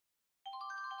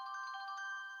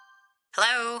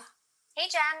Hello.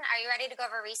 Hey Jen, are you ready to go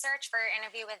over research for your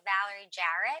interview with Valerie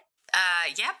Jarrett?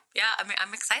 Yep, yeah.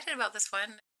 I'm excited about this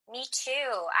one. Me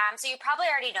too. So you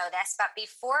probably already know this, but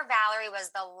before Valerie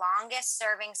was the longest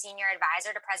serving senior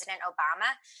advisor to President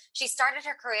Obama, she started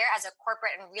her career as a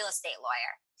corporate and real estate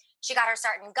lawyer. She got her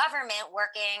start in government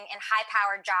working in high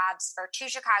powered jobs for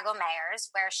two Chicago mayors,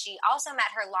 where she also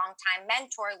met her longtime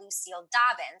mentor, Lucille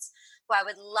Dobbins, who I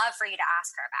would love for you to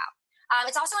ask her about.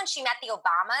 It's also when she met the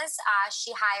Obamas.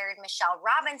 She hired Michelle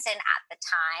Robinson at the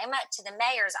time to the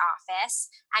mayor's office.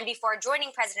 And before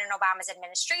joining President Obama's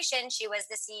administration, she was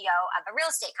the CEO of a real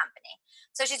estate company.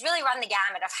 So she's really run the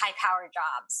gamut of high powered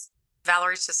jobs.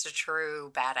 Valerie's just a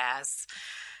true badass.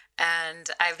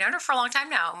 And I've known her for a long time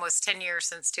now, almost 10 years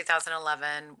since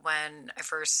 2011 when I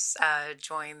first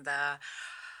joined the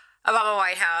Obama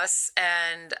White House,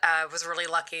 and was really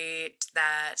lucky to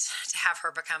have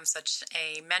her become such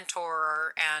a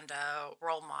mentor and a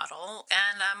role model.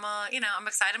 And I'm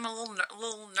excited. I'm a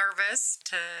little nervous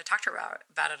to talk to her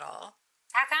about it all.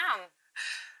 How come?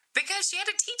 Because she had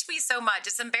to teach me so much.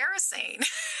 It's embarrassing.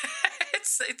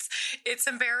 it's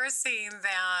embarrassing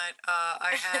that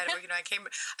I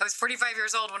was 45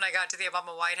 years old when I got to the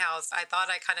Obama White House. I thought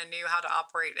I kind of knew how to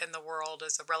operate in the world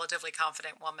as a relatively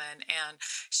confident woman, and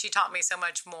she taught me so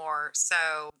much more.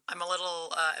 So I'm a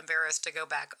little embarrassed to go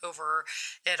back over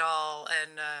it all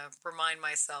and remind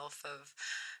myself of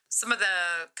some of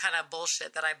the kind of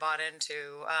bullshit that I bought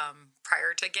into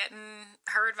prior to getting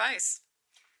her advice.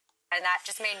 And that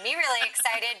just made me really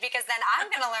excited because then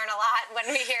I'm going to learn a lot when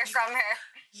we hear from her.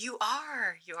 You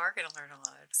are going to learn a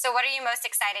lot. So what are you most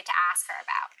excited to ask her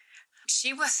about?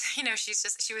 She was,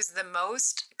 she was the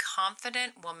most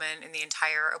confident woman in the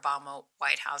entire Obama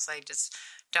White House. I just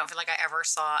don't feel like I ever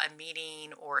saw a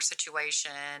meeting or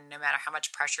situation, no matter how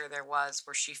much pressure there was,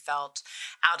 where she felt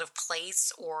out of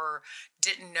place or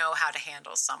didn't know how to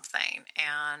handle something.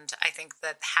 And I think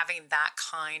that having that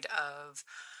kind of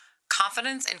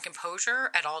confidence and composure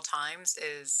at all times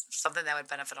is something that would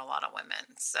benefit a lot of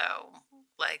women. So,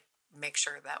 make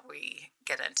sure that we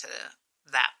get into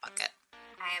that bucket.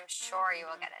 I am sure you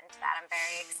will get into that. I'm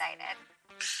very excited.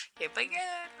 It'll be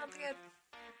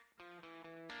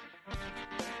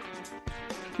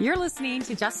good. You're listening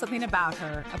to Just Something About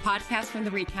Her, a podcast from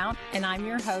The Recount, and I'm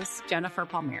your host, Jennifer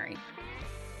Palmieri.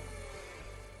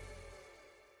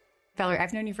 Valerie,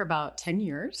 I've known you for about 10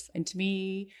 years, and to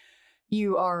me,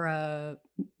 you are a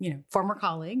former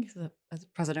colleague,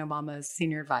 President Obama's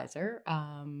senior advisor,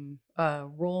 a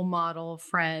role model,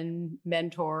 friend,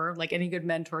 mentor. Like any good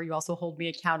mentor, you also hold me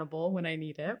accountable when I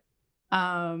need it.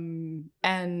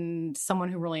 And someone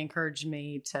who really encouraged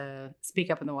me to speak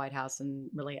up in the White House and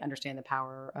really understand the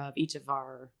power of each of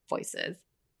our voices.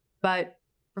 But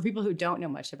for people who don't know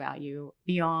much about you,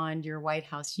 beyond your White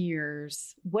House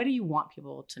years, what do you want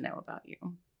people to know about you?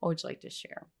 What would you like to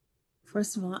share?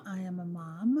 First of all, I am a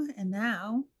mom, and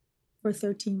now for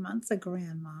 13 months, a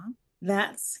grandma.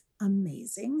 That's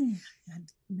amazing. I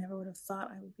never would have thought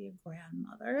I would be a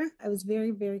grandmother. I was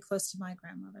very, very close to my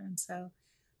grandmother, and so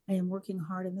I am working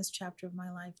hard in this chapter of my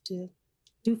life to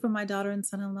do for my daughter and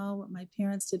son-in-law what my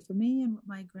parents did for me and what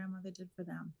my grandmother did for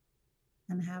them,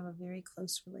 and have a very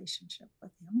close relationship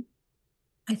with him.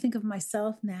 I think of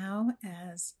myself now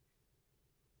as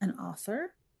an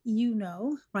author.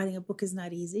 Writing a book is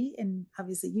not easy. And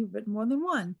obviously you've written more than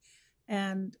one.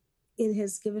 And it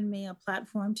has given me a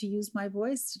platform to use my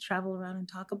voice to travel around and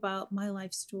talk about my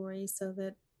life story so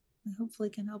that I hopefully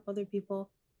can help other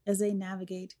people as they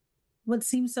navigate what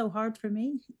seems so hard for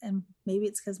me. And maybe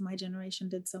it's because my generation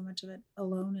did so much of it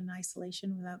alone in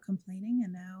isolation without complaining.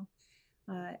 And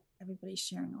now everybody's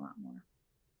sharing a lot more.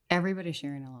 Everybody's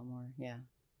sharing a lot more. Yeah.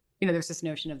 There's this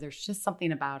notion of there's just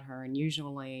something about her, and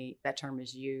usually that term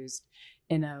is used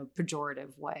in a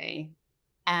pejorative way.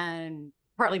 And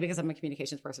partly because I'm a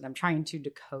communications person, I'm trying to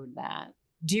decode that.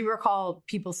 Do you recall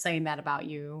people saying that about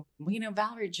you? Well,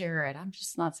 Valerie Jarrett, I'm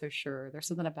just not so sure. There's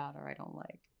something about her I don't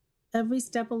like. Every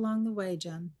step along the way,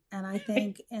 Jen. And I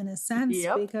think in a sense,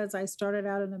 because I started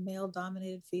out in a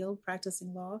male-dominated field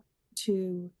practicing law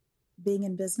to being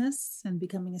in business and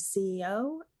becoming a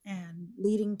CEO and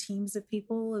leading teams of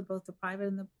people in both the private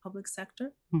and the public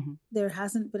sector. Mm-hmm. There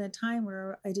hasn't been a time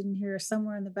where I didn't hear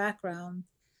somewhere in the background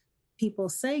people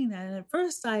saying that. And at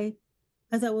first I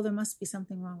thought, well, there must be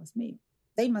something wrong with me.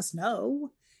 They must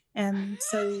know. And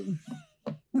so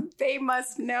they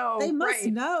must know. They must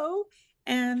know.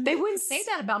 And they wouldn't say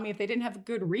that about me if they didn't have a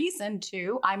good reason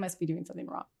to. I must be doing something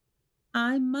wrong.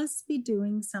 I must be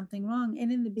doing something wrong.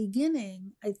 And in the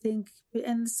beginning, I think,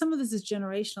 and some of this is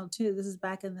generational too. This is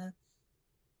back in the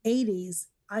 80s.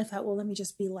 I thought, well, let me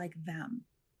just be like them.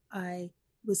 I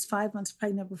was 5 months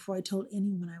pregnant before I told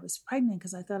anyone I was pregnant,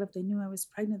 because I thought if they knew I was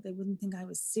pregnant, they wouldn't think I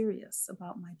was serious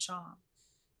about my job.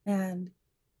 And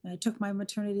I took my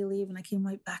maternity leave and I came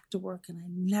right back to work, and I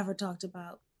never talked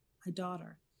about my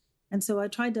daughter. And so I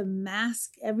tried to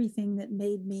mask everything that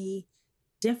made me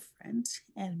different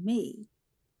and me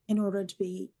in order to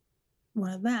be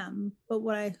one of them. But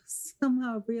what I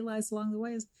somehow realized along the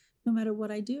way is no matter what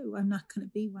I do, I'm not going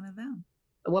to be one of them.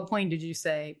 At what point did you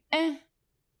say,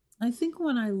 I think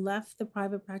when I left the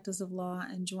private practice of law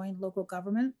and joined local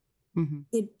government,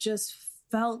 it just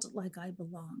felt like I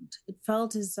belonged. It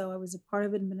felt as though I was a part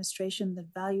of administration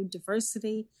that valued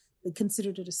diversity, that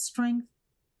considered it a strength.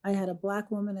 I had a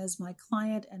Black woman as my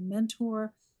client and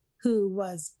mentor who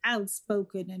was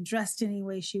outspoken and dressed any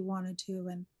way she wanted to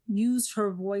and used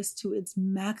her voice to its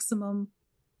maximum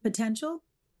potential.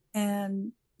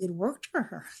 And it worked for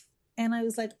her. And I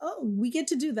was like, oh, we get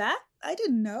to do that? I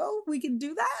didn't know we could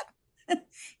do that.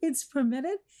 It's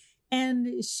permitted.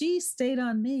 And she stayed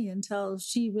on me until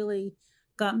she really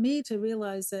got me to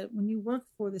realize that when you work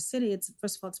for the city, it's,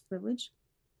 first of all, it's privilege.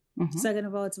 Second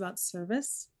of all, it's about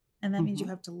service. And that means you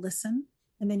have to listen.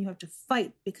 And then you have to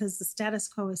fight, because the status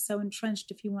quo is so entrenched.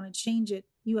 If you want to change it,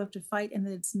 you have to fight, and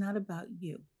that it's not about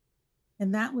you.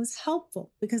 And that was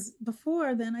helpful, because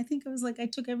before then, I think it was like I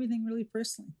took everything really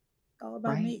personally. All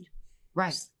about me.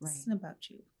 Right. It's not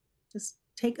about you. Just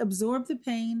absorb the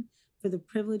pain for the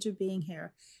privilege of being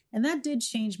here. And that did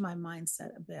change my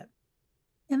mindset a bit.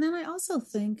 And then I also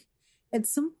think at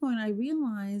some point I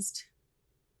realized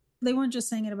they weren't just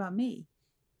saying it about me.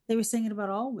 They were saying it about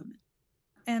all women.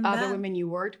 And other women you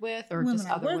worked with, or just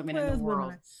other women in the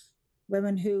world?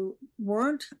 Women who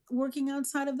weren't working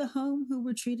outside of the home, who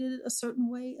were treated a certain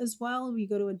way as well. You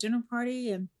go to a dinner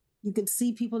party and you could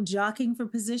see people jockeying for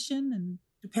position, and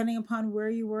depending upon where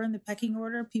you were in the pecking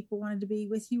order, people wanted to be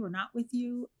with you or not with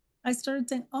you. I started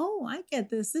saying, oh, I get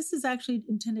this. This is actually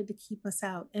intended to keep us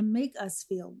out and make us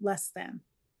feel less than.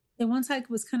 And once I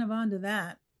was kind of onto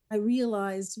that, I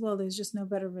realized, well, there's just no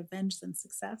better revenge than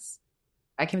success.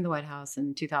 I came to the White House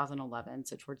in 2011,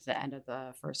 so towards the end of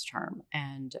the first term.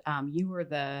 And you were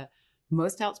the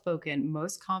most outspoken,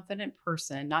 most confident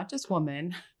person, not just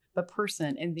woman, but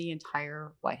person in the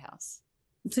entire White House.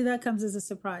 See, that comes as a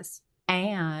surprise.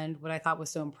 And what I thought was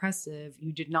so impressive,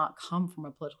 you did not come from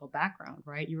a political background,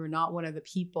 right? You were not one of the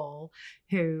people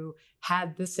who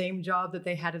had the same job that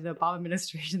they had in the Obama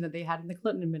administration that they had in the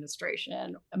Clinton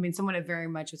administration. I mean, someone that very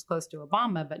much was close to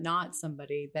Obama, but not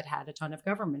somebody that had a ton of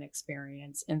government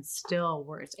experience and still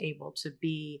was able to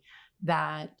be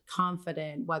that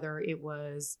confident, whether it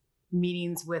was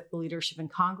meetings with the leadership in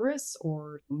Congress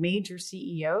or major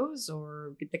CEOs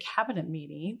or the cabinet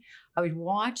meeting. I would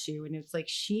watch you and it's like,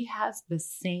 she has the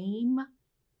same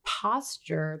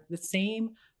posture, the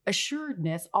same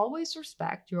assuredness, always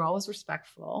respect. You're always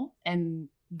respectful. And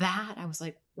that I was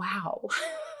like, wow,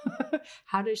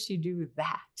 how does she do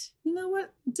that? You know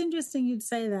what? It's interesting you'd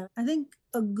say that. I think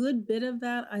a good bit of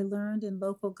that I learned in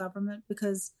local government,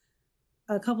 because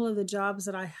a couple of the jobs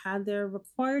that I had there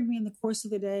required me in the course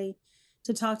of the day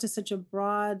to talk to such a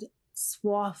broad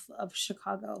swath of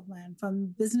Chicagoland, from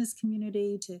business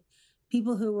community to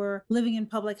people who were living in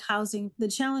public housing. The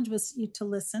challenge was to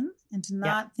listen and to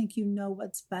not think you know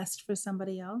what's best for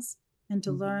somebody else, and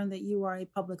to learn that you are a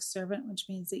public servant, which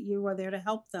means that you are there to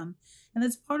help them. And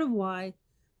that's part of why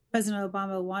President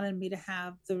Obama wanted me to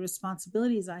have the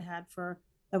responsibilities I had for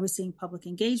overseeing public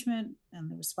engagement, and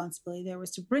the responsibility there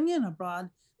was to bring in a broad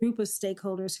group of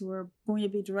stakeholders who were going to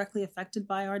be directly affected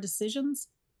by our decisions,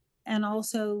 and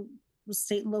also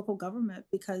state and local government,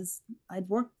 because I'd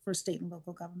worked for state and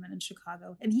local government in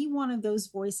Chicago. And he wanted those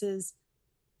voices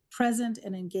present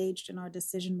and engaged in our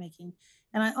decision making.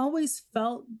 And I always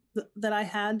felt that I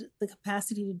had the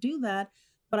capacity to do that.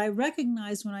 But I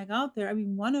recognized when I got there, I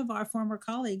mean, one of our former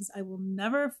colleagues, I will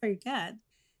never forget,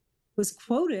 was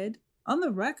quoted on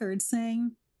the record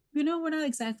saying, you know, we're not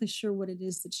exactly sure what it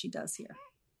is that she does here.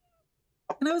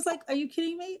 And I was like, are you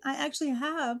kidding me? I actually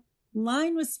have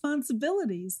line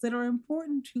responsibilities that are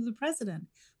important to the president.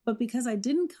 But because I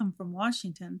didn't come from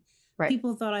Washington,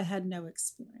 people thought I had no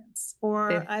experience,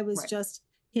 or I was just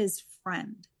his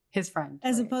friend. His friend.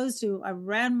 As opposed to, I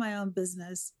ran my own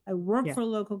business. I worked for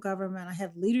local government. I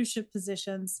have leadership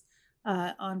positions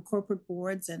on corporate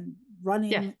boards and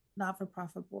running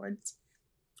not-for-profit boards.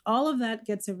 All of that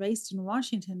gets erased in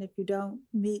Washington if you don't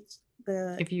meet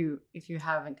the... If you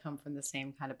haven't come from the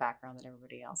same kind of background that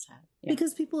everybody else had. Yeah.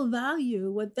 Because people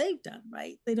value what they've done,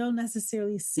 right? They don't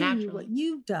necessarily see what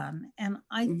you've done. And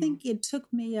I think it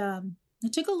took me,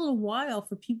 it took a little while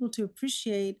for people to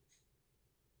appreciate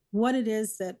what it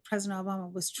is that President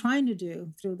Obama was trying to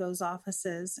do through those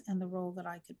offices and the role that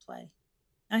I could play.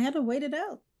 I had to wait it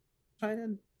out, try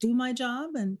to do my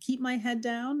job and keep my head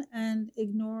down and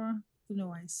ignore the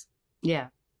noise. Yeah.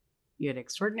 You had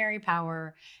extraordinary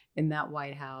power in that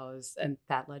White House, and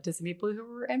that led to some people who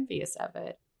were envious of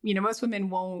it. Most women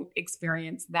won't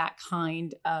experience that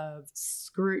kind of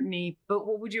scrutiny, but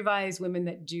what would you advise women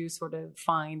that do sort of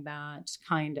find that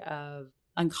kind of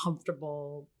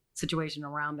uncomfortable situation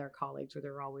around their colleagues where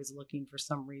they're always looking for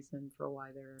some reason for why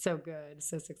they're so good,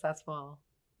 so successful?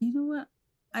 You know what?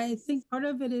 I think part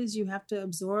of it is you have to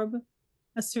absorb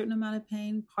a certain amount of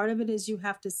pain. Part of it is you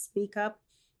have to speak up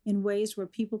in ways where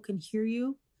people can hear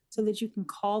you so that you can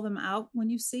call them out when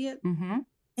you see it. Mm-hmm.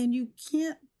 And you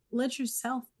can't let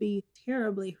yourself be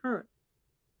terribly hurt.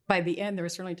 By the end, there were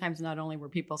certainly times not only where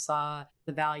people saw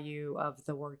the value of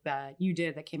the work that you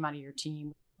did that came out of your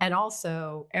team, and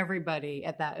also everybody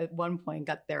at one point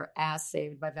got their ass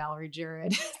saved by Valerie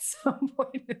Jarrett at some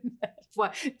point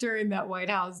during that White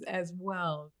House as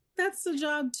well. That's the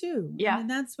job too. Yeah. I mean,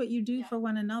 that's what you do for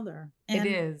one another. And it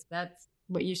is. That's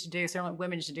what you should do. Certainly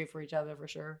women should do for each other, for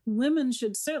sure. Women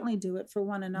should certainly do it for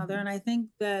one another. Mm-hmm. And I think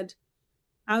that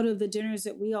out of the dinners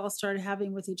that we all started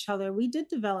having with each other, we did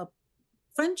develop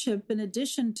friendship in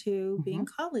addition to being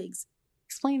colleagues.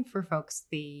 Explain for folks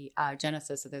the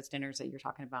genesis of those dinners that you're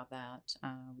talking about that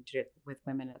with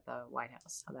women at the White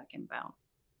House, how that came about.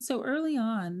 So early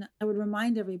on, I would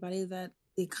remind everybody that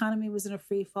the economy was in a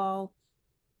free fall.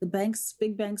 The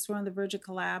big banks were on the verge of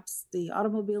collapse. The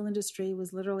automobile industry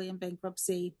was literally in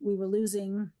bankruptcy. We were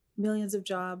losing millions of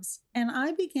jobs. And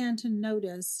I began to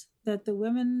notice that the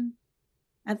women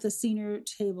at the senior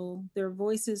table, their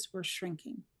voices were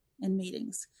shrinking in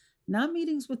meetings. Not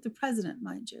meetings with the president,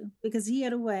 mind you, because he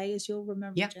had a way, as you'll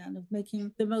remember, Jen, of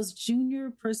making the most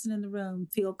junior person in the room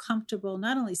feel comfortable,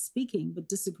 not only speaking, but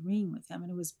disagreeing with him.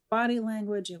 And it was body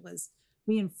language. It was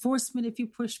reinforcement if you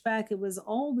pushed back. It was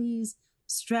all these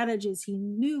strategies he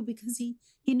knew, because he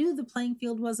knew the playing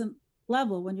field wasn't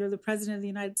level when you're the president of the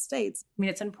United States. I mean,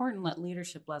 it's an important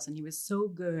leadership lesson. He was so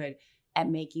good at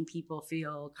making people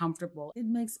feel comfortable. It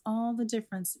makes all the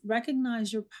difference.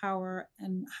 Recognize your power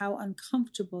and how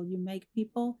uncomfortable you make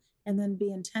people, and then be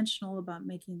intentional about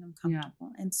making them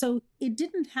comfortable. Yeah. And so it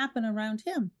didn't happen around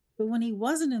him, but when he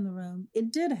wasn't in the room,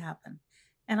 it did happen.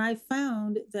 And I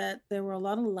found that there were a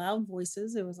lot of loud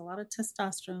voices. There was a lot of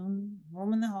testosterone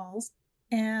roaming the halls.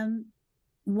 And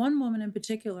one woman in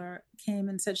particular came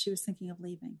and said she was thinking of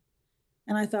leaving.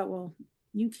 And I thought, well,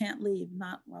 you can't leave,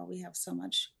 not while we have so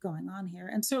much going on here.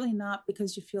 And certainly not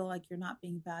because you feel like you're not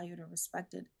being valued or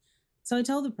respected. So I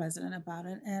told the president about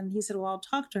it, and he said, well, I'll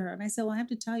talk to her. And I said, well, I have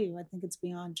to tell you, I think it's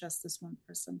beyond just this one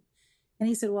person. And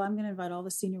he said, well, I'm going to invite all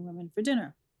the senior women for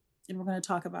dinner, and we're going to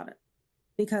talk about it,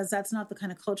 because that's not the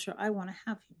kind of culture I want to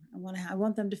have here. I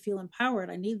want them to feel empowered.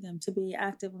 I need them to be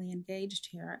actively engaged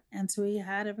here. And so he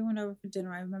had everyone over for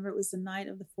dinner. I remember it was the night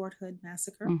of the Fort Hood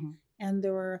massacre, and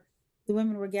the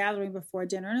women were gathering before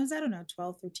dinner, and it was,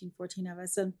 12, 13, 14 of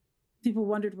us. And people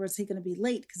wondered, was he going to be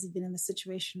late? Because he'd been in the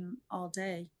situation all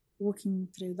day, working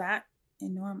through that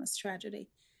enormous tragedy.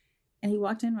 And he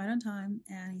walked in right on time,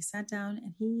 and he sat down,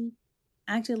 and he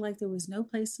acted like there was no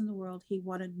place in the world he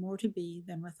wanted more to be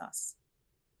than with us.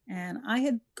 And I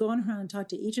had gone around and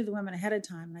talked to each of the women ahead of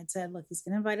time, and I'd said, look, he's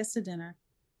going to invite us to dinner.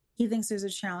 He thinks there's a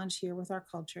challenge here with our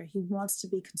culture. He wants to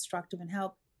be constructive and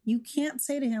help. You can't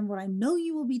say to him what I know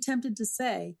you will be tempted to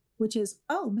say, which is,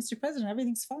 oh, Mr. President,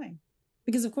 everything's fine.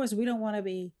 Because, of course, we don't want to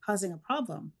be causing a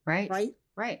problem. Right.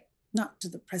 Not to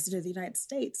the president of the United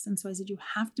States. And so I said, you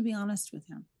have to be honest with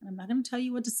him. And I'm not going to tell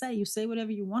you what to say. You say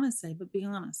whatever you want to say, but be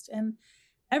honest. And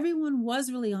everyone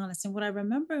was really honest. And what I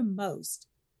remember most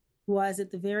was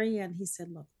at the very end, he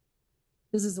said, look,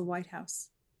 this is the White House.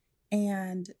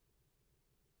 And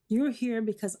you're here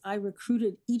because I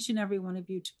recruited each and every one of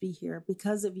you to be here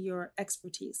because of your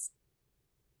expertise.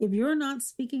 If you're not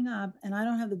speaking up and I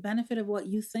don't have the benefit of what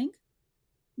you think,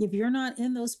 if you're not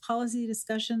in those policy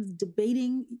discussions,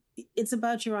 debating, it's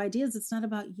about your ideas. It's not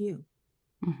about you.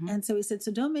 And so he said,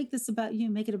 so don't make this about you,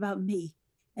 make it about me,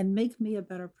 and make me a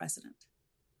better president.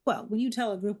 Well, when you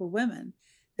tell a group of women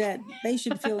that they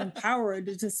should feel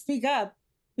empowered to speak up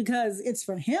because it's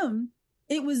for him,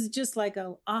 it was just like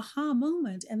a aha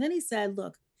moment. And then he said,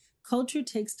 look, culture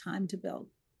takes time to build.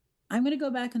 I'm going to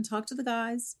go back and talk to the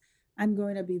guys. I'm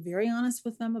going to be very honest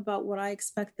with them about what I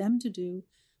expect them to do.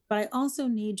 But I also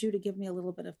need you to give me a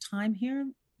little bit of time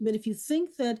here. But if you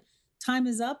think that time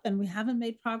is up and we haven't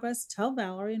made progress, tell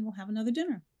Valerie and we'll have another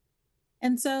dinner.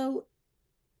 And so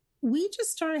we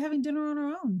just started having dinner on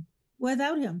our own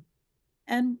without him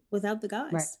and without the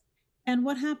guys. Right. And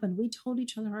what happened? We told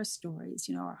each other our stories,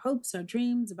 our hopes, our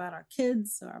dreams about our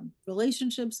kids, our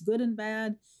relationships, good and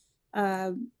bad.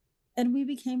 And we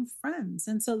became friends.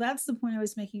 And so that's the point I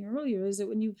was making earlier, is that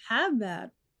when you have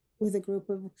that with a group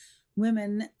of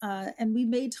women, and we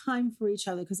made time for each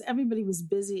other because everybody was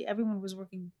busy. Everyone was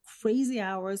working crazy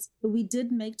hours, but we did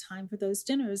make time for those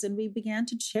dinners, and we began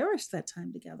to cherish that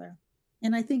time together.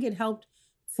 And I think it helped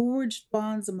forge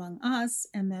bonds among us,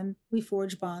 and then we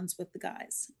forged bonds with the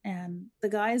guys. And the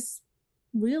guys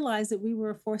realized that we were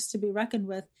a force to be reckoned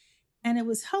with. And it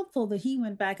was helpful that he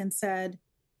went back and said,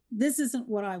 this isn't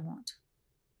what I want.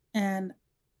 And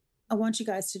I want you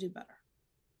guys to do better.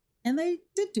 And they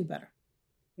did do better.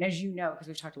 As you know, because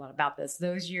we've talked a lot about this,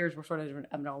 those years were sort of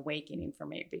an awakening for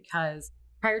me, because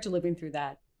prior to living through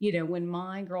that, when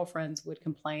my girlfriends would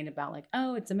complain about like,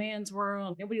 oh, it's a man's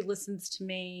world, nobody listens to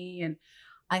me. And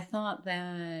I thought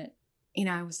that,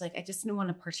 I was like, I just didn't want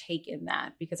to partake in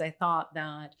that, because I thought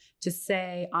that to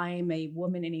say I'm a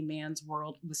woman in a man's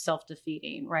world was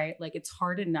self-defeating, right? Like, it's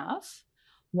hard enough.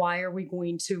 Why are we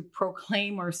going to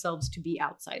proclaim ourselves to be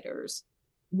outsiders?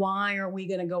 Why are we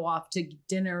going to go off to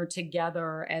dinner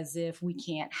together as if we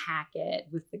can't hack it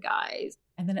with the guys?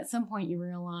 And then at some point you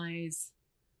realize,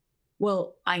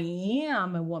 well, I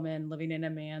am a woman living in a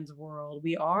man's world.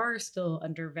 We are still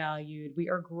undervalued. We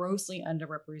are grossly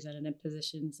underrepresented in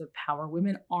positions of power.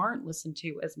 Women aren't listened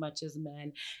to as much as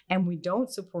men, and we don't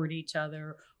support each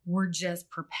other. We're just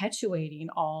perpetuating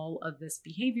all of this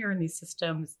behavior in these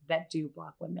systems that do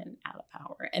block women out of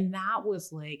power. And that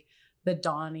was like the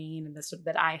dawning and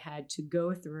that I had to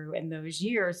go through in those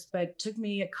years. But it took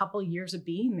me a couple years of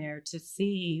being there to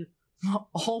see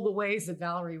all the ways that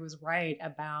Valerie was right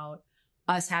about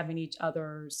us having each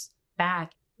other's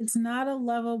back. It's not a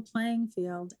level playing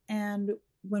field. And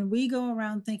when we go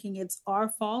around thinking it's our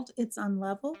fault, it's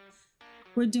unlevel,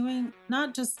 we're doing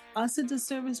not just us a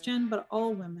disservice, Jen, but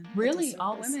all women. Really,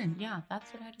 all women. Yeah,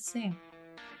 that's what I had to say.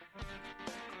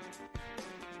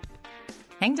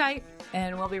 Hang tight,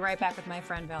 and we'll be right back with my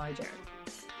friend Valerie Jarrett.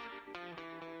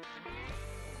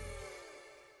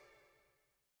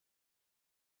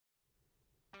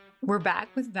 We're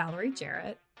back with Valerie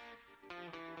Jarrett.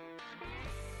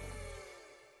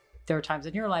 There are times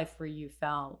in your life where you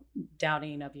felt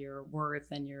doubting of your worth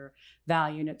and your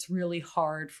value, and it's really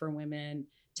hard for women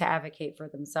to advocate for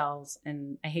themselves.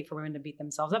 And I hate for women to beat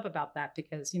themselves up about that,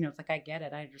 because, it's like, I get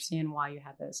it. I understand why you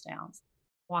had those downs.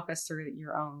 Walk us through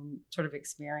your own sort of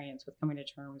experience with coming to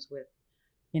terms with,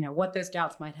 what those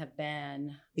doubts might have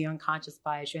been, the unconscious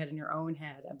bias you had in your own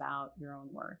head about your own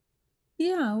worth.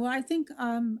 Yeah, well, I think,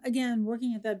 again,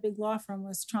 working at that big law firm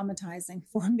was traumatizing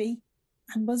for me.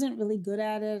 I wasn't really good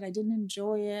at it. I didn't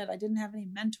enjoy it. I didn't have any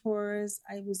mentors.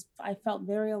 I felt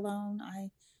very alone. I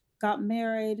got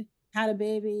married, had a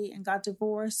baby, and got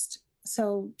divorced.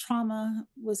 So trauma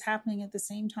was happening at the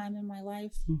same time in my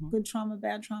life, good trauma,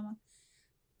 bad trauma.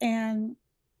 And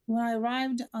when I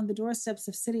arrived on the doorsteps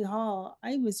of City Hall,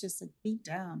 I was just like beat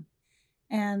down.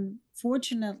 And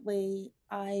fortunately,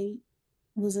 I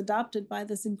was adopted by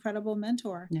this incredible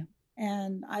mentor. Yeah.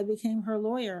 And I became her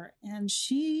lawyer. And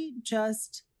she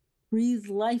just breathed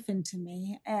life into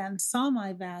me and saw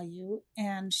my value.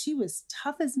 And she was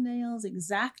tough as nails,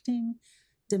 exacting,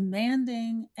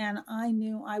 demanding. And I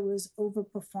knew I was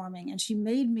overperforming. And she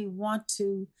made me want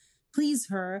to please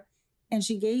her. And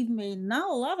she gave me not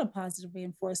a lot of positive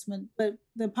reinforcement, but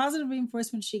the positive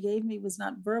reinforcement she gave me was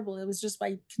not verbal. It was just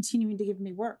by continuing to give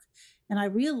me work. And I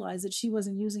realized that she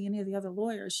wasn't using any of the other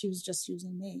lawyers. She was just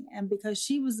using me. And because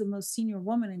she was the most senior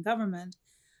woman in government,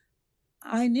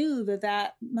 I knew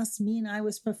that must mean I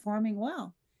was performing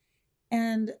well.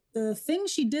 And the thing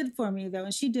she did for me, though,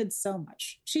 and she did so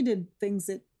much. She did things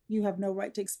that you have no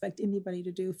right to expect anybody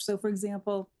to do. So, for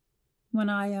example, when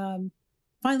I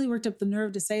finally worked up the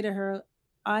nerve to say to her,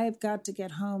 I've got to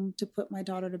get home to put my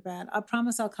daughter to bed. I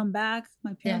promise I'll come back.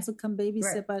 My parents will come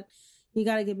babysit, right, but you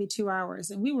got to give me 2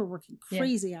 hours. And we were working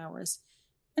crazy hours.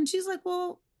 And she's like,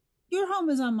 well, your home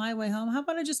is on my way home. How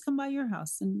about I just come by your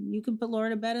house and you can put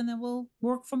Laura to bed and then we'll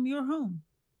work from your home.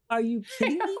 Are you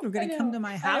kidding me? You're going to come to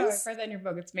my house? I've read that in your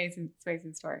book. It's amazing. It's an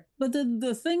amazing story. But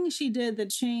the thing she did that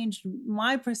changed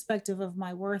my perspective of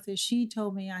my worth is she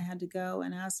told me I had to go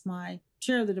and ask my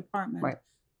chair of the department, right,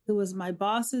 who was my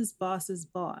boss's boss's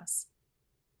boss,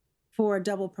 for a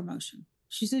double promotion.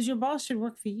 She says, your boss should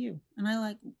work for you. And I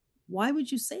like, why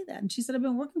would you say that? And she said, I've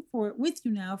been working with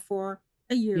you now for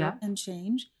a year and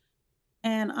change.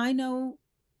 And I know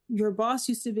your boss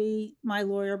used to be my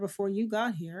lawyer before you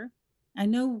got here. I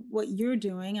know what you're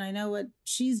doing and I know what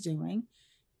she's doing.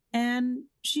 And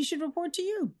she should report to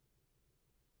you.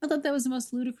 I thought that was the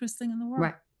most ludicrous thing in the world.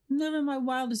 Right. Never in my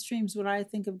wildest dreams would I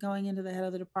think of going into the head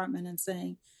of the department and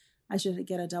saying I should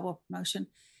get a double promotion.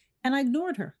 And I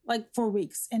ignored her like for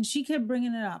weeks. And she kept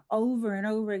bringing it up over and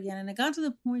over again. And it got to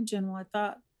the point, Jen, where I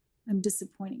thought, I'm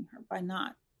disappointing her by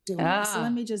not doing it. So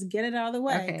let me just get it out of the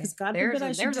way. Because God forbid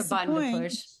I should disappoint.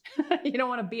 There's a button to push. You don't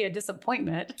want to be a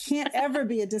disappointment. Can't ever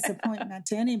be a disappointment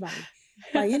to anybody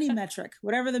by any metric.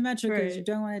 Whatever the metric is, you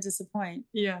don't want to disappoint.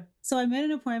 Yeah. So I made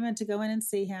an appointment to go in and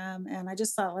see him. And I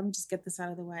just thought, let me just get this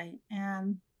out of the way.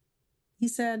 And he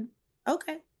said,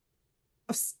 okay. I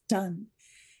was stunned.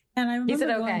 And I remember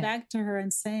going back to her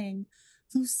and saying,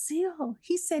 Lucille,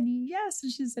 he said yes.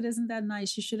 And she said, isn't that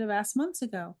nice? You should have asked months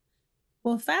ago.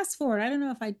 Well, fast forward. I don't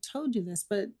know if I told you this,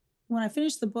 but when I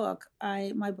finished the book,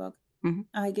 my book,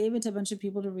 I gave it to a bunch of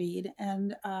people to read.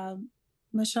 And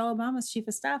Michelle Obama's chief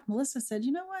of staff, Melissa, said,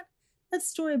 you know what? That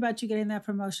story about you getting that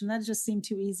promotion, that just seemed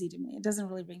too easy to me. It doesn't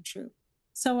really ring true.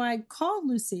 So I called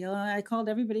Lucille. I called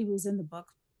everybody who was in the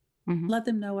book, let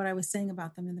them know what I was saying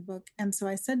about them in the book. And so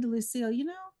I said to Lucille, you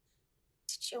know,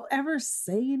 did you ever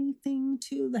say anything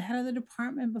to the head of the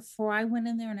department before I went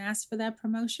in there and asked for that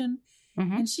promotion?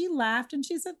 And she laughed and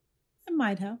she said, I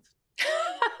might have.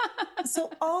 So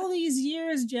all these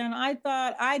years, Jen, I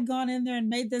thought I'd gone in there and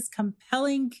made this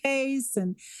compelling case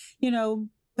and, you know,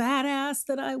 badass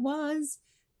that I was.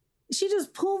 She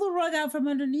just pulled the rug out from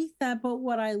underneath that. But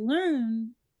what I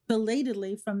learned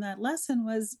belatedly from that lesson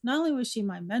was not only was she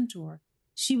my mentor,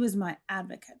 she was my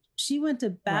advocate. She went to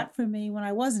bat for me when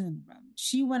I wasn't in the room.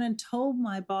 She went and told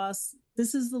my boss,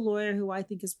 this is the lawyer who I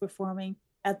think is performing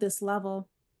at this level.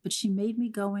 But she made me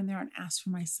go in there and ask for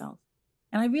myself.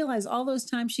 And I realized all those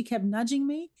times she kept nudging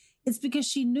me, it's because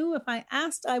she knew if I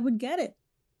asked, I would get it.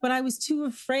 But I was too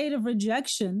afraid of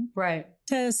rejection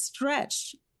to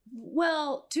stretch.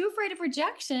 Well, too afraid of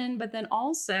rejection, but then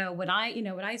also what I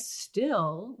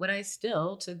still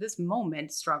to this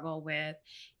moment struggle with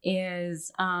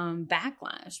is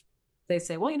backlash. They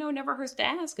say, well, it never hurts to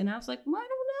ask. And I was like, well, I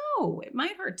don't know. It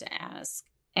might hurt to ask.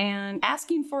 And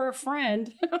asking for a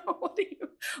friend, what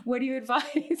do you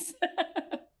advise?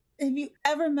 Have you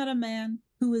ever met a man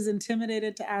who was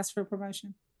intimidated to ask for a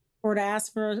promotion or to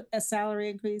ask for a salary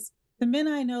increase? The men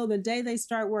I know, the day they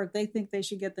start work, they think they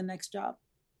should get the next job.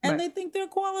 And they think they're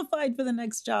qualified for the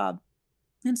next job.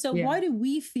 And so why do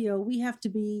we feel we have to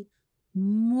be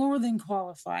more than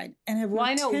qualified and have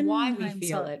I know why we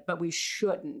feel it, but we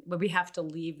shouldn't. But we have to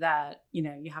leave that,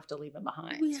 you have to leave it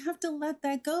behind. We have to let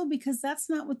that go because that's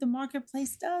not what the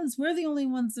marketplace does. We're the only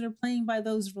ones that are playing by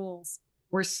those rules.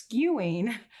 We're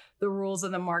skewing the rules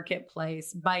of the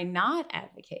marketplace by not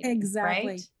advocating. Exactly.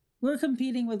 Right? We're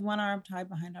competing with one arm tied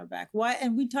behind our back. Why?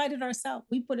 And we tied it ourselves.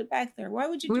 We put it back there. Why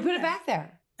would you do that? We put it back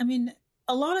there. I mean,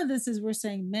 a lot of this is we're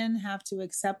saying men have to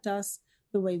accept us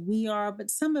the way we are, but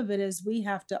some of it is we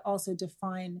have to also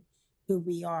define who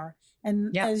we are.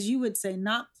 And as you would say,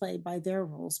 not play by their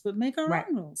rules, but make our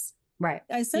own rules. Right.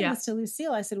 I said this to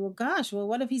Lucille. I said, well,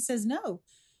 what if he says no?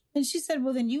 And she said,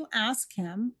 well, then you ask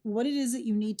him what it is that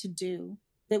you need to do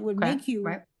that would make you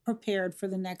prepared for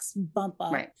the next bump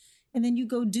up. Right. And then you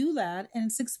go do that. And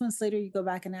 6 months later, you go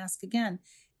back and ask again.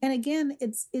 And again,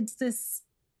 it's this,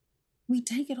 we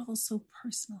take it all so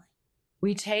personally.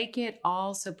 We take it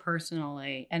all so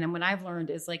personally. And then what I've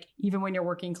learned is like, even when you're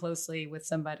working closely with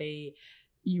somebody,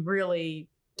 you really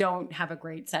don't have a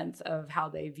great sense of how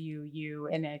they view you.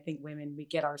 And I think women, we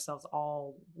get ourselves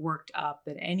all worked up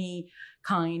that any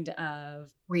kind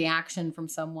of reaction from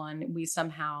someone we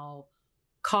somehow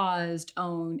caused,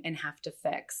 own, and have to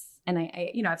fix. And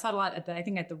I've thought a lot, I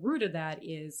think at the root of that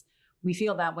is we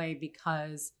feel that way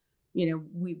because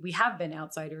we have been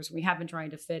outsiders. We have been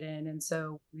trying to fit in. And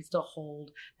so we still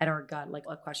hold at our gut, like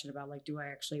a question about like, do I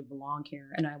actually belong here?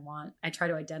 And I try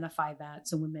to identify that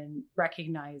so women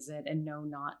recognize it and know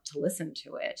not to listen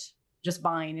to it, just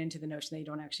buying into the notion they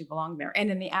don't actually belong there. And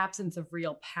in the absence of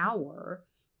real power,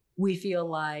 we feel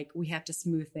like we have to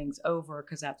smooth things over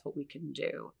because that's what we can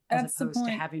do as opposed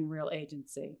to having real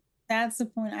agency. That's the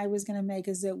point I was going to make,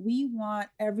 is that we want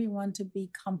everyone to be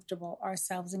comfortable,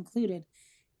 ourselves included.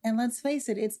 And let's face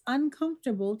it, it's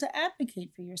uncomfortable to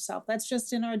advocate for yourself. That's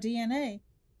just in our DNA.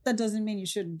 That doesn't mean you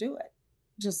shouldn't do it.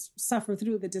 Just suffer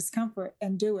through the discomfort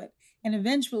and do it. And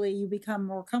eventually you become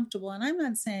more comfortable. And I'm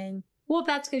not saying... Well,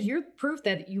 that's because you're proof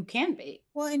that you can be.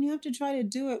 Well, and you have to try to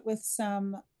do it with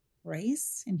some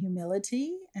grace and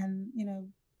humility. And,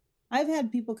 I've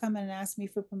had people come in and ask me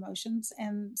for promotions,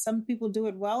 and some people do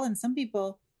it well, and some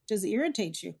people just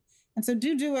irritate you. And so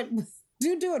do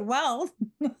it well.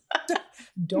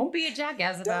 Don't be a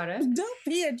jackass about it. Don't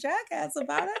be a jackass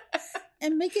about it.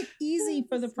 And make it easy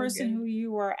for the person who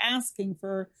you are asking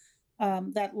for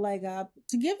that leg up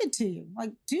to give it to you.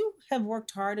 Like, do have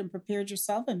worked hard and prepared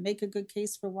yourself and make a good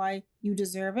case for why you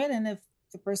deserve it. And if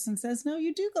the person says no,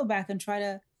 you do go back and try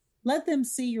to let them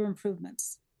see your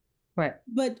improvements. Right.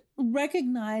 But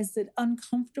recognize that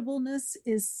uncomfortableness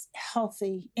is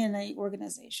healthy in an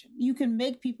organization. You can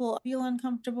make people feel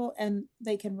uncomfortable and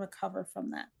they can recover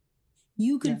from that.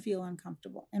 You can feel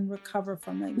uncomfortable and recover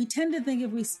from that. We tend to think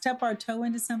if we step our toe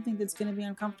into something that's going to be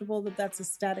uncomfortable, that that's a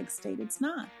static state. It's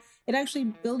not. It actually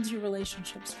builds your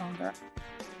relationship stronger.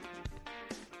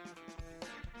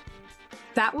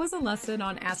 That was a lesson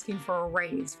on asking for a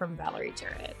raise from Valerie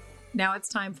Jarrett. Now it's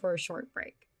time for a short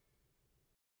break.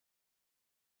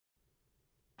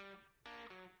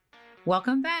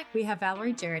 Welcome back. We have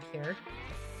Valerie Jarrett here.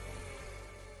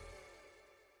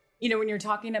 You know, when you're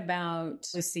talking about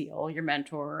Lucille, your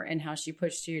mentor, and how she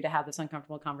pushed you to have this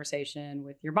uncomfortable conversation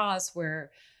with your boss where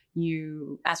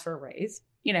you asked for a raise,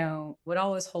 you know, what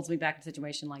always holds me back in a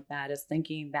situation like that is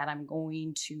thinking that I'm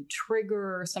going to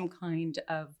trigger some kind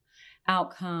of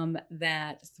outcome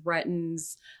that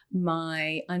threatens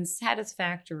my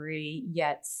unsatisfactory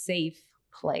yet safe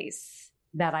place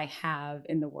that I have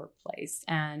in the workplace.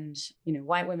 And, you know,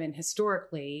 white women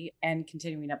historically and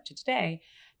continuing up to today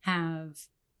have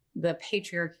the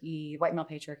patriarchy, white male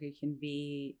patriarchy can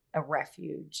be a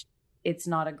refuge. It's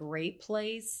not a great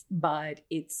place, but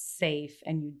it's safe,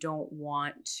 and you don't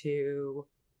want to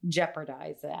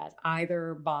jeopardize that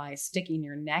either by sticking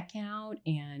your neck out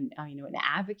and, and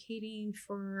advocating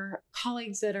for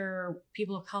colleagues that are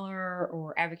people of color,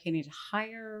 or advocating to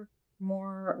hire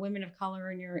more women of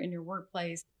color in your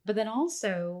workplace. But then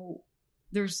also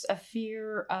there's a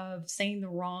fear of saying the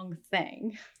wrong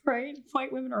thing, right?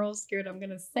 White women are all scared. I'm going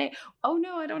to say, oh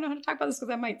no, I don't know how to talk about this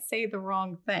because I might say the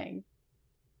wrong thing.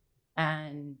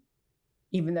 And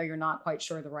even though you're not quite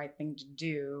sure the right thing to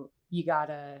do, you got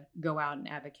to go out and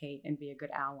advocate and be a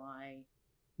good ally,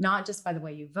 not just by the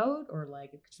way you vote or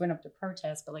like if you went up to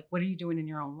protest, but like, what are you doing in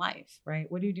your own life,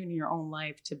 right? What are you doing in your own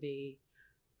life to be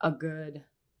a good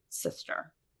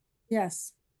sister?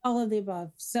 Yes, all of the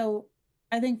above. So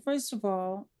I think, first of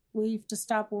all, we have to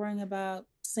stop worrying about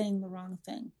saying the wrong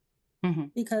thing,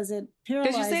 because it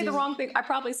paralyzes. Because you say the wrong thing. I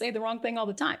probably say the wrong thing all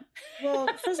the time. Well,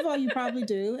 first of all, you probably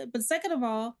do. But second of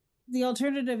all, the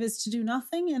alternative is to do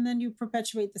nothing, and then you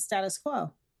perpetuate the status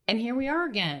quo. And here we are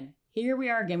again.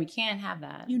 We can't have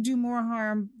that. You do more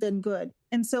harm than good.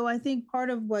 And so I think part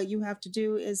of what you have to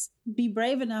do is be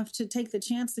brave enough to take the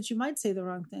chance that you might say the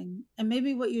wrong thing. And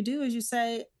maybe what you do is you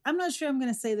say, I'm not sure I'm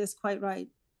going to say this quite right.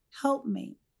 Help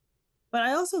me. But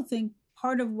I also think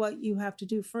part of what you have to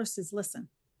do first is listen.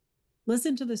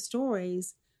 Listen to the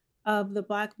stories of the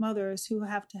Black mothers who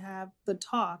have to have the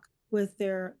talk with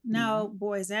their now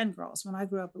boys and girls. When I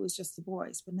grew up, it was just the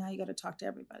boys, but now you got to talk to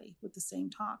everybody with the same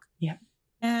talk. Yeah.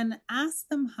 And ask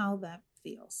them how that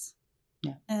feels.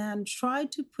 Yeah. And try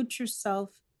to put yourself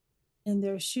in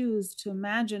their shoes to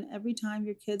imagine every time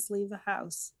your kids leave the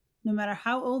house, no matter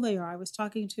how old they are. I was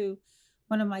talking to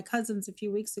one of my cousins a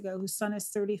few weeks ago whose son is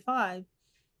 35,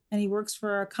 and he works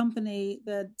for a company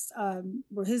that's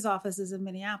where his office is in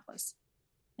Minneapolis.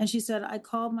 And she said, I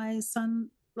called my son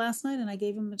last night and I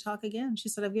gave him the talk again. She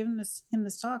said, I've given him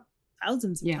this talk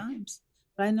thousands of times,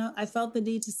 but I felt the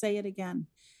need to say it again.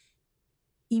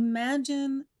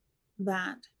 Imagine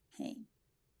that pain.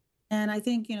 And I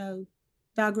think,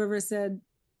 Doug Rivers said,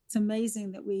 it's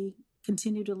amazing that we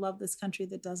continue to love this country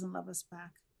that doesn't love us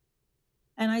back.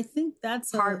 And I think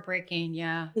that's heartbreaking.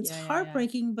 It's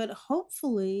heartbreaking, but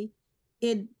hopefully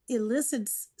it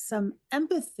elicits some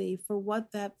empathy for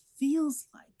what that feels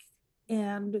like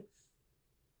and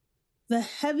the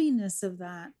heaviness of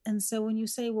that. And so when you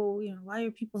say, well, why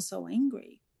are people so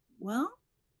angry? Well,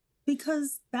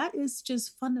 because that is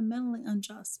just fundamentally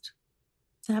unjust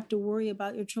to have to worry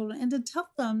about your children and to tell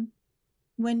them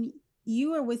when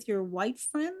you are with your white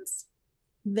friends,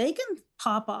 they can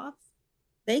pop off.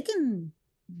 They can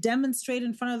demonstrate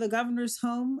in front of the governor's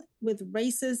home with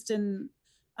racist and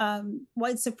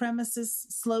white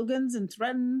supremacist slogans and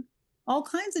threaten all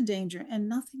kinds of danger, and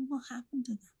nothing will happen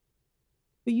to them.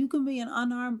 But you can be an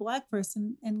unarmed Black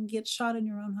person and get shot in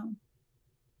your own home.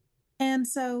 And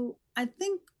so I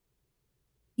think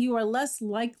you are less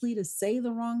likely to say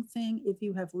the wrong thing if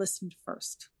you have listened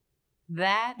first.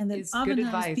 That is good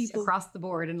advice across the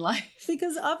board in life.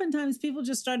 Because oftentimes people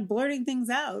just start blurting things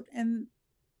out and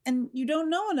you don't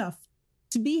know enough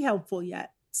to be helpful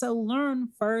yet. So learn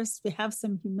first, have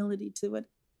some humility to it.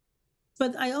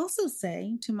 But I also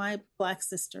say to my Black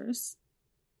sisters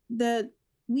that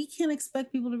we can't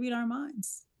expect people to read our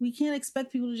minds. We can't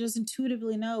expect people to just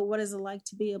intuitively know what is it like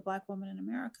to be a Black woman in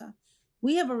America.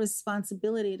 we have a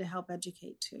responsibility to help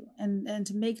educate too, and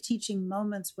to make teaching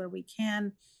moments where we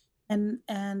can.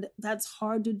 And that's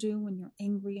hard to do when you're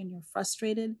angry and you're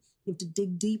frustrated. You have to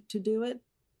dig deep to do it.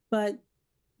 But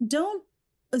don't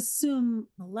assume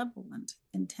malevolent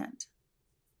intent.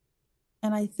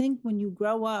 And I think when you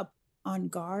grow up on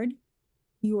guard,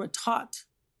 you are taught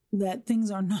that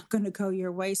things are not going to go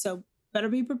your way. So better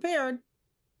be prepared.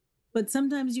 But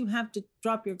sometimes you have to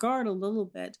drop your guard a little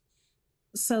bit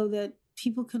so that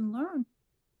people can learn.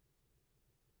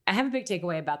 I have a big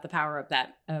takeaway about the power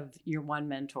of your one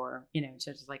mentor, to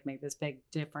just like make this big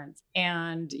difference.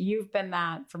 And you've been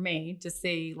that for me to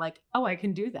see like, oh, I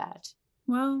can do that.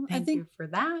 Well, Thank you for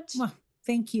that. Well,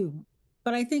 thank you.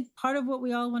 But I think part of what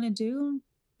we all want to do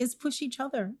is push each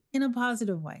other in a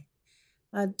positive way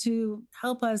to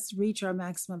help us reach our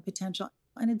maximum potential.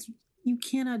 And you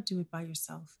cannot do it by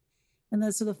yourself.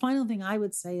 And so the final thing I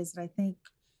would say is that I think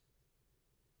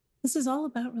this is all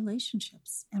about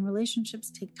relationships, and relationships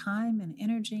take time and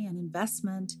energy and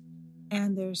investment,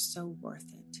 and they're so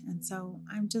worth it. And so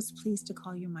I'm just pleased to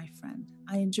call you my friend.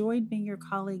 I enjoyed being your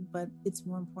colleague, but it's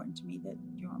more important to me that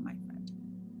you're my friend.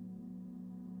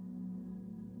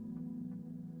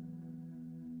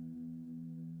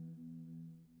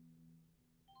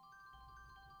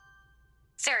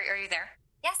 Sari, are you there?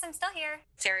 Yes, I'm still here.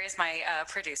 Sari is my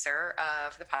producer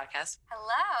of the podcast.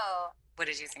 Hello. What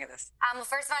did you think of this? Well,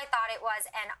 first of all, I thought it was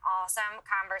an awesome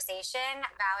conversation.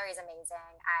 Valerie's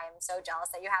amazing. I'm so jealous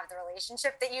that you have the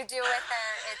relationship that you do with her.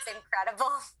 It's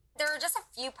incredible. There were just a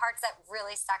few parts that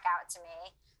really stuck out to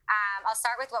me. I'll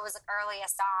start with what was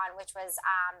earliest on, which was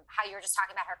how you were just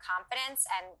talking about her confidence.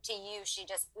 And to you, she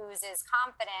just oozes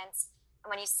confidence. And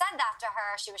when you said that to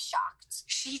her, she was shocked.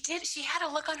 She did. She had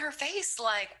a look on her face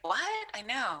like, what? I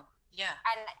know. Yeah.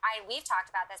 And we've talked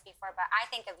about this before, but I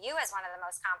think of you as one of the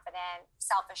most confident,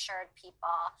 self-assured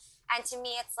people. And to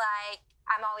me, it's like,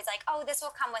 I'm always like, oh, this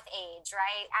will come with age,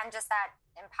 right? And just that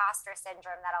imposter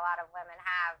syndrome that a lot of women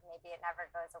have, maybe it never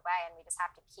goes away. And we just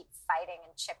have to keep fighting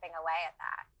and chipping away at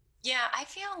that. Yeah, I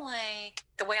feel like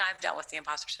the way I've dealt with the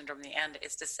imposter syndrome in the end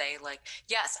is to say like,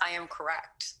 yes, I am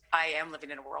correct. I am living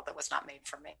in a world that was not made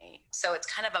for me. So it's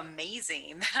kind of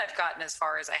amazing that I've gotten as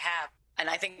far as I have. And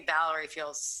I think Valerie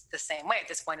feels the same way at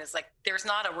this point. Is like, there's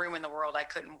not a room in the world I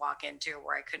couldn't walk into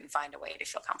where I couldn't find a way to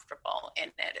feel comfortable in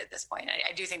it at this point.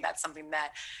 I do think that's something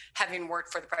that, having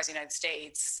worked for the President of the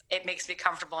United States, it makes me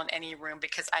comfortable in any room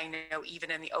because I know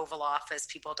even in the Oval Office,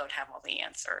 people don't have all the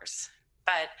answers.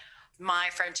 But my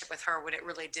friendship with her, what it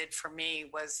really did for me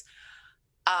was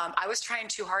I was trying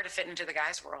too hard to fit into the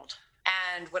guys' world.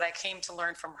 And what I came to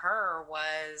learn from her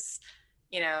was,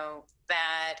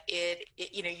 that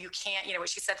you can't, what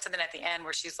she said something at the end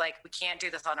where she's like, we can't do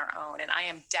this on our own. And I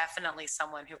am definitely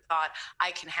someone who thought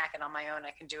I can hack it on my own.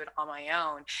 I can do it on my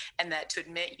own. And that to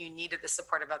admit you needed the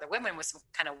support of other women was some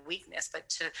kind of weakness, but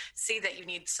to see that you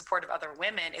need support of other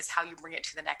women is how you bring it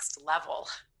to the next level.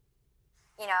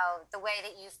 The way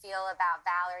that you feel about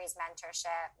Valerie's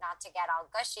mentorship, not to get all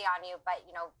gushy on you, but,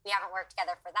 we haven't worked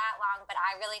together for that long, but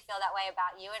I really feel that way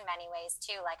about you in many ways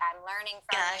too. Like I'm learning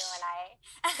from you,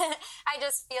 and I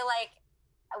just feel like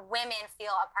women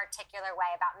feel a particular way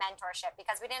about mentorship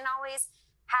because we didn't always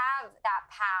have that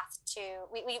path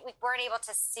we weren't able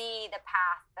to see the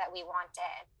path that we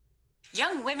wanted.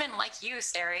 Young women like you,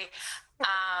 Sari,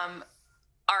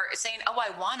 are saying, oh, I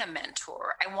want a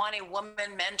mentor. I want a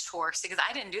woman mentor. Because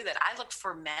I didn't do that. I looked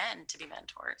for men to be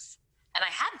mentors. And I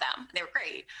had them. They were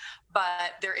great.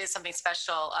 But there is something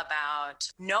special about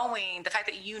knowing the fact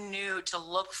that you knew to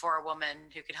look for a woman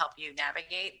who could help you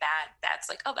navigate that. That's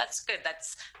like, oh, that's good.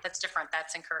 That's different.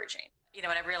 That's encouraging.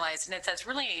 And I realized, and it's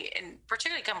really, and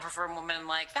particularly coming from a woman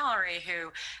like Valerie,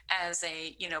 who as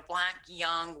a, Black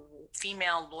young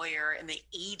female lawyer in the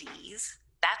 80s,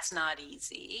 that's not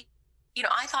easy.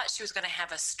 I thought she was going to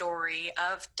have a story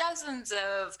of dozens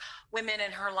of women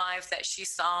in her life that she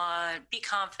saw be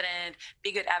confident,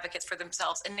 be good advocates for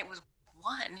themselves. And it was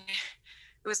one.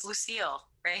 It was Lucille,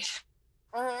 right?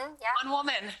 Mm-hmm, yeah. One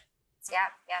woman. Yeah.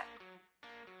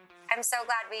 I'm so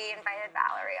glad we invited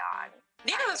Valerie on.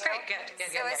 Yeah, it was great. Good.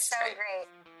 It was so great.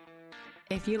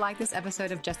 If you like this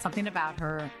episode of Just Something About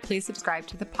Her, please subscribe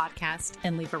to the podcast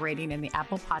and leave a rating in the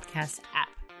Apple Podcasts app.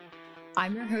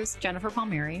 I'm your host, Jennifer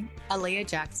Palmieri. Aaliyah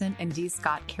Jackson and D.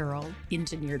 Scott Carroll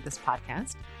engineered this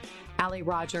podcast. Allie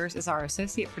Rogers is our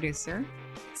associate producer.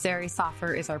 Sari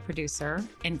Soffer is our producer.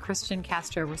 And Christian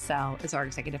Castro Russell is our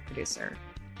executive producer.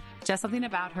 Just Something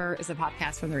About Her is a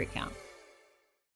podcast from The Recount.